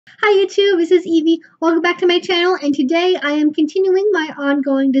Hi YouTube, this is Evie. Welcome back to my channel, and today I am continuing my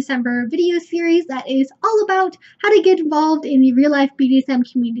ongoing December video series that is all about how to get involved in the real-life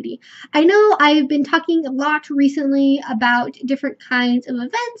BDSM community. I know I've been talking a lot recently about different kinds of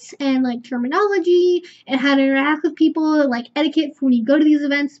events and like terminology and how to interact with people, like etiquette for when you go to these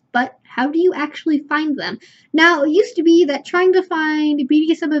events, but how do you actually find them? Now, it used to be that trying to find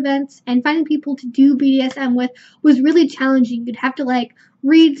BDSM events and finding people to do BDSM with was really challenging. You'd have to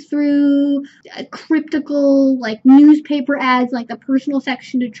read through cryptical newspaper ads, like the personal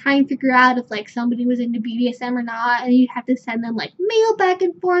section, to try and figure out if somebody was into BDSM or not, and you'd have to send them mail back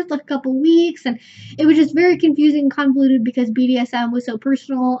and forth a couple weeks, and it was just very confusing and convoluted because BDSM was so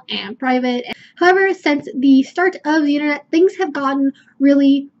personal and private. However, since the start of the internet, things have gotten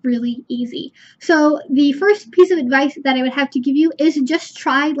really easy. So the first piece of advice that I would have to give you is just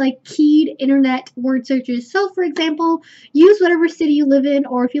try keyed internet word searches. So for example, use whatever city you live in,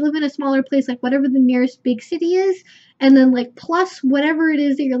 or if you live in a smaller place, whatever the nearest big city is, and then plus whatever it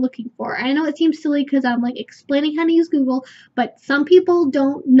is that you're looking for. I know it seems silly because I'm explaining how to use Google, but some people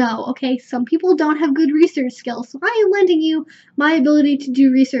don't know, okay? Some people don't have good research skills, so I am lending you my ability to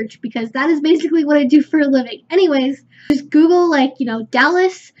do research because that is basically what I do for a living. Anyways, just Google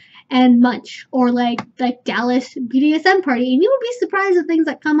Dallas and Munch, or Dallas BDSM party, and you would be surprised at things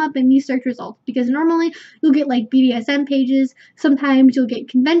that come up in these search results, because normally you'll get BDSM pages, sometimes you'll get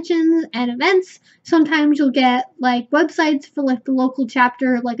conventions and events, sometimes you'll get websites for the local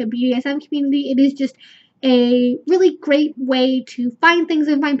chapter of a BDSM community. It is just a really great way to find things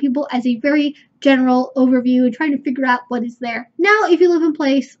and find people as a very general overview and trying to figure out what is there. Now, if you live in a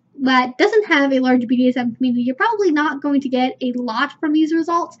place that doesn't have a large BDSM community, you're probably not going to get a lot from these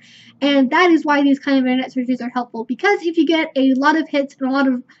results, and that is why these kind of internet searches are helpful, because if you get a lot of hits and a lot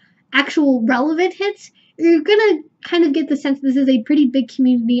of actual relevant hits, you're gonna kind of get the sense this is a pretty big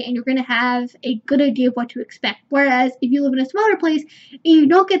community and you're gonna have a good idea of what to expect. Whereas if you live in a smaller place and you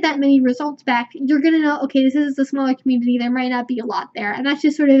don't get that many results back, you're gonna know, okay, this is a smaller community, there might not be a lot there, and that's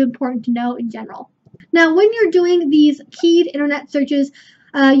just sort of important to know in general. Now, when you're doing these keyed internet searches,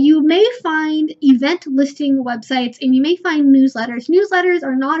 you may find event listing websites, and you may find newsletters. Newsletters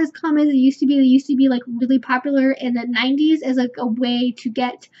are not as common as they used to be. They used to be really popular in the 90s as a way to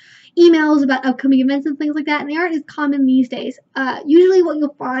get emails about upcoming events and things like that, and they aren't as common these days. Usually what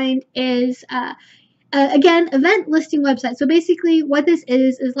you'll find is again, event listing website. So basically what this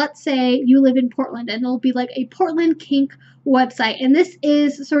is let's say you live in Portland, and there'll be a Portland kink website, and this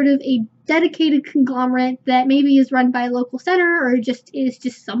is sort of a dedicated conglomerate that maybe is run by a local center or is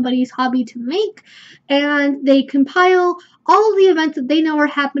just somebody's hobby to make, and they compile all of the events that they know are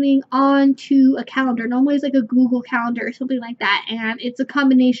happening onto a calendar. Normally it's a Google calendar or something like that, and it's a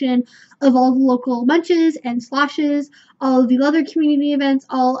combination of all the local munches and sloshes, all of the other community events,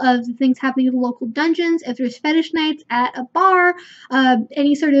 all of the things happening at the local dungeons, if there's fetish nights at a bar,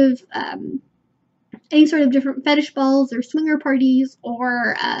 any sort of different fetish balls or swinger parties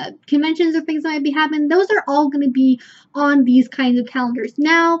or conventions or things that might be happening, those are all going to be on these kinds of calendars.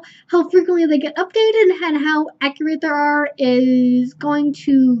 Now, how frequently they get updated and how accurate they are is going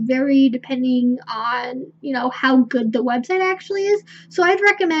to vary depending on, how good the website actually is. So I'd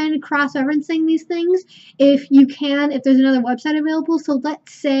recommend cross-referencing these things if you can, if there's another website available. So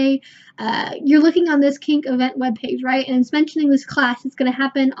let's say you're looking on this kink event webpage, right? And it's mentioning this class that's going to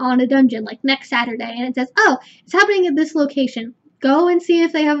happen on a dungeon, next Saturday. And it says, oh, it's happening at this location. Go and see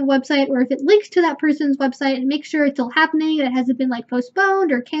if they have a website, or if it links to that person's website, and make sure it's still happening, that it hasn't been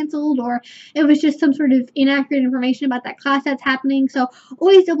postponed or canceled, or it was just some sort of inaccurate information about that class that's happening. So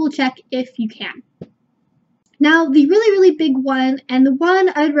always double check if you can. Now, the really big one, and the one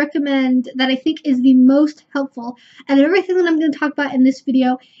I would recommend that I think is the most helpful out of everything that I'm going to talk about in this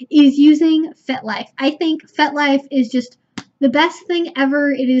video, is using FetLife. I think FetLife is just the best thing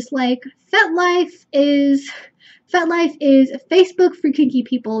ever. It is FetLife is Facebook for kinky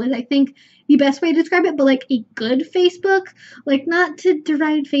people, is I think the best way to describe it, but a good Facebook. Not to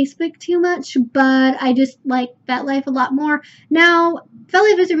deride Facebook too much, but I just like FetLife a lot more. Now,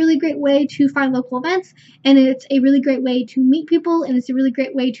 FetLife is a really great way to find local events, and it's a really great way to meet people, and it's a really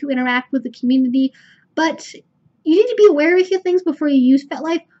great way to interact with the community, but you need to be aware of a few things before you use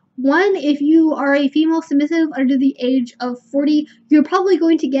FetLife. One, if you are a female submissive under the age of 40, you're probably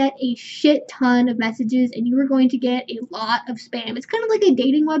going to get a shit ton of messages, and you are going to get a lot of spam. It's kind of like a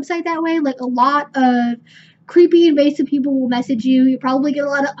dating website that way. A lot of creepy, invasive people will message you. You probably get a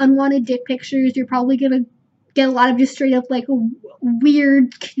lot of unwanted dick pictures. You're probably going to get a lot of just straight up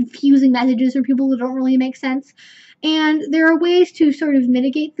weird, confusing messages from people that don't really make sense. And there are ways to sort of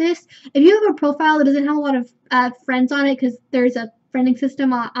mitigate this. If you have a profile that doesn't have a lot of friends on it, because there's a friending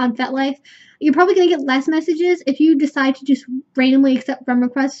system on FetLife, you're probably going to get less messages. If you decide to just randomly accept friend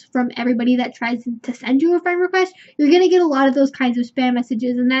requests from everybody that tries to send you a friend request, you're going to get a lot of those kinds of spam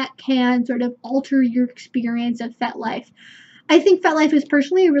messages, and that can sort of alter your experience of FetLife. I think FetLife is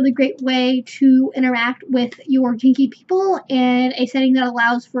personally a really great way to interact with your kinky people in a setting that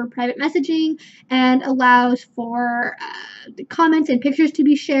allows for private messaging and allows for comments and pictures to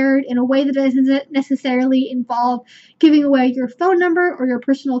be shared in a way that doesn't necessarily involve giving away your phone number or your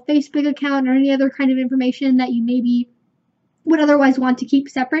personal Facebook account or any other kind of information that you maybe would otherwise want to keep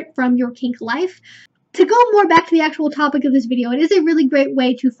separate from your kink life. To go more back to the actual topic of this video, it is a really great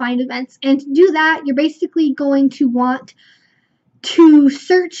way to find events, and to do that, you're basically going to want to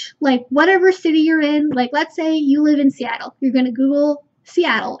search like whatever city you're in. Like, let's say you live in Seattle. You're going to Google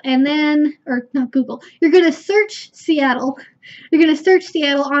Seattle, and then, or not Google, you're going to search Seattle. You're going to search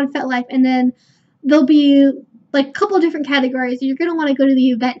Seattle on FetLife, and then there'll be like a couple of different categories. You're going to want to go to the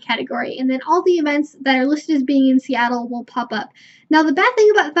event category, and then all the events that are listed as being in Seattle will pop up. Now, the bad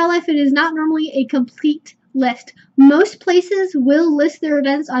thing about FetLife, it is not normally a complete list. Most places will list their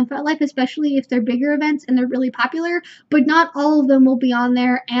events on FetLife, especially if they're bigger events and they're really popular, but not all of them will be on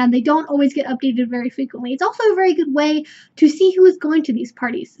there, and they don't always get updated very frequently. It's also a very good way to see who is going to these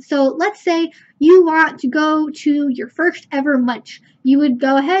parties. So let's say you want to go to your first ever munch. You would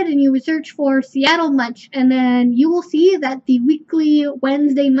go ahead and you would search for Seattle munch, and then you will see that the weekly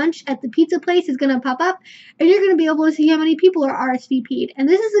Wednesday munch at the pizza place is going to pop up, and you're going to be able to see how many people are RSVP'd. And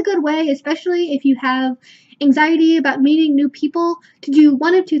this is a good way, especially if you have anxiety about meeting new people, to do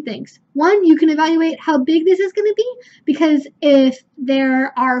one of two things. One, you can evaluate how big this is going to be, because if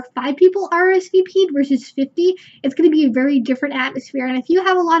there are 5 people RSVP'd versus 50, it's going to be a very different atmosphere. And if you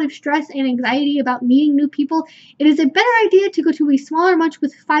have a lot of stress and anxiety about meeting new people, it is a better idea to go to a smaller munch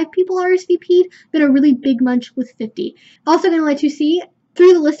with 5 people RSVP'd than a really big munch with 50. Also going to let you see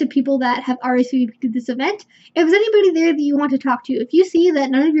through the list of people that have RSVP'd to this event, if there's anybody there that you want to talk to. If you see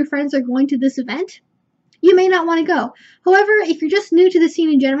that none of your friends are going to this event, you may not want to go. However, if you're just new to the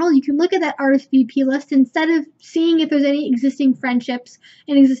scene in general, you can look at that RSVP list. Instead of seeing if there's any existing friendships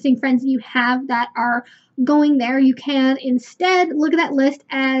and existing friends that you have that are going there, you can instead look at that list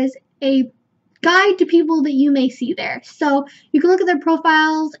as a guide to people that you may see there. So you can look at their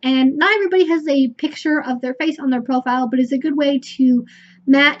profiles, and not everybody has a picture of their face on their profile, but it's a good way to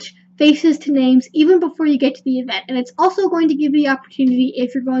match faces to names even before you get to the event. And it's also going to give you the opportunity,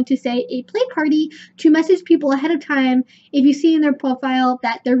 if you're going to say a play party, to message people ahead of time if you see in their profile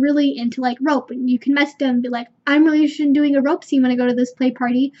that they're really into like rope, and you can message them and be like, I'm really interested in doing a rope scene when I go to this play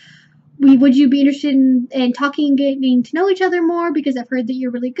party. Would you be interested in talking and getting to know each other more, because I've heard that you're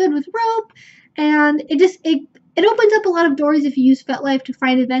really good with rope. And it opens up a lot of doors if you use FetLife to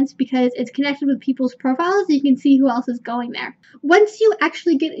find events, because it's connected with people's profiles, so you can see who else is going there. Once you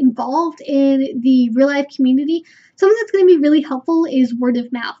actually get involved in the real life community, something that's going to be really helpful is word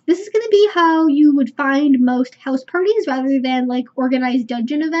of mouth. This is going to be how you would find most house parties rather than like organized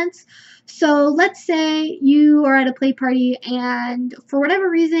dungeon events. So let's say you are at a play party, and for whatever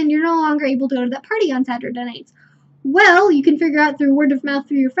reason you're no longer able to go to that party on Saturday nights. Well, you can figure out through word of mouth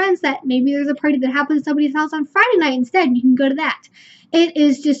through your friends that maybe there's a party that happens at somebody's house on Friday night instead, and you can go to that. It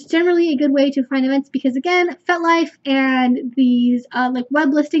is just generally a good way to find events, because again, FetLife and these like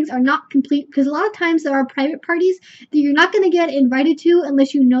web listings are not complete, because a lot of times there are private parties that you're not going to get invited to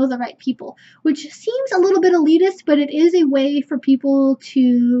unless you know the right people, which seems a little bit elitist, but it is a way for people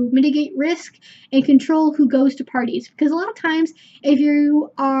to mitigate risk and control who goes to parties. Because a lot of times, if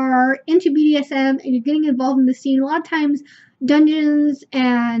you are into BDSM and you're getting involved in the scene, a lot of times dungeons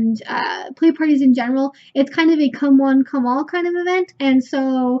and play parties in general, it's kind of a come one, come all kind of event. And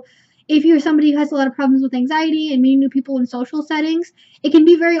so if you're somebody who has a lot of problems with anxiety and meeting new people in social settings, it can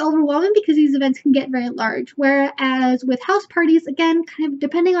be very overwhelming because these events can get very large. Whereas with house parties, again, kind of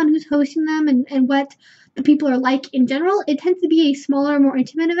depending on who's hosting them and what the people are like in general, it tends to be a smaller, more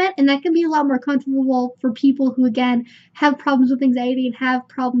intimate event, and that can be a lot more comfortable for people who, again, have problems with anxiety and have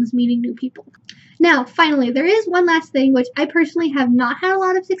problems meeting new people. Now, finally, there is one last thing which I personally have not had a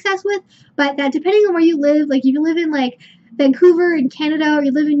lot of success with, but that depending on where you live, like if you live in like Vancouver in Canada, or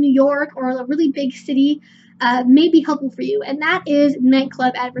you live in New York or a really big city, may be helpful for you, and that is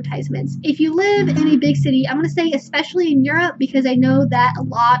nightclub advertisements. If you live in a big city, I'm going to say especially in Europe, because I know that a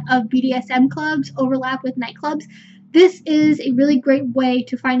lot of BDSM clubs overlap with nightclubs, this is a really great way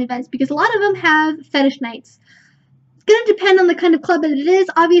to find events, because a lot of them have fetish nights. It's going to depend on the kind of club that it is.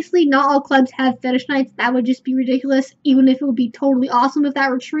 Obviously, not all clubs have fetish nights. That would just be ridiculous, even if it would be totally awesome if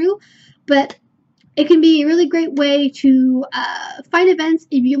that were true. But It can be a really great way to find events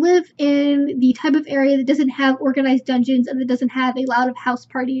if you live in the type of area that doesn't have organized dungeons and that doesn't have a lot of house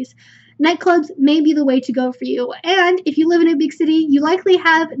parties. Nightclubs may be the way to go for you. And if you live in a big city, you likely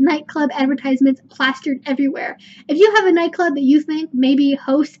have nightclub advertisements plastered everywhere. If you have a nightclub that you think maybe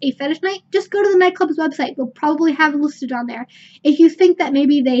hosts a fetish night, just go to the nightclub's website. They'll probably have it listed on there. If you think that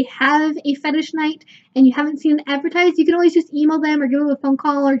maybe they have a fetish night and you haven't seen it advertised, you can always just email them or give them a phone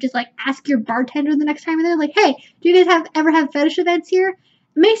call or just like ask your bartender the next time you're there, like, hey, do you guys ever have fetish events here? It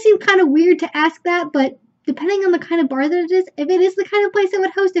may seem kind of weird to ask that, but depending on the kind of bar that it is, if it is the kind of place that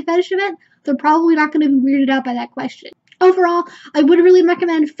would host a fetish event, they're probably not going to be weirded out by that question. Overall, I would really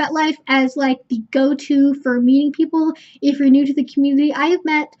recommend FetLife as like the go-to for meeting people if you're new to the community. I have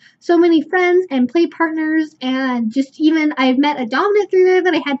met so many friends and play partners, and just even I've met a dominant through there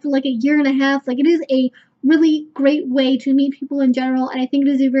that I had for like a year and a half. Like, it is a really great way to meet people in general, and I think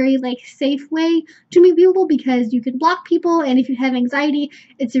it is a very like safe way to meet people because you can block people, and if you have anxiety,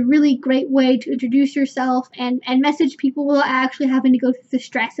 it's a really great way to introduce yourself and message people without actually having to go through the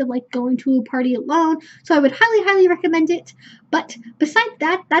stress of like going to a party alone. So I would highly recommend it. But besides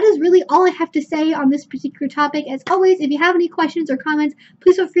that, that is really all I have to say on this particular topic. As always, if you have any questions or comments,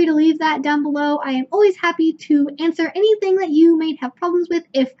 please feel free to leave that down below. I am always happy to answer anything that you may have problems with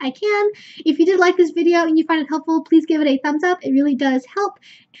if I can. If you did like this video and you find it helpful, please give it a thumbs up. It really does help.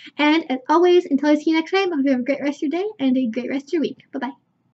 And as always, until I see you next time, I hope you have a great rest of your day and a great rest of your week. Bye-bye.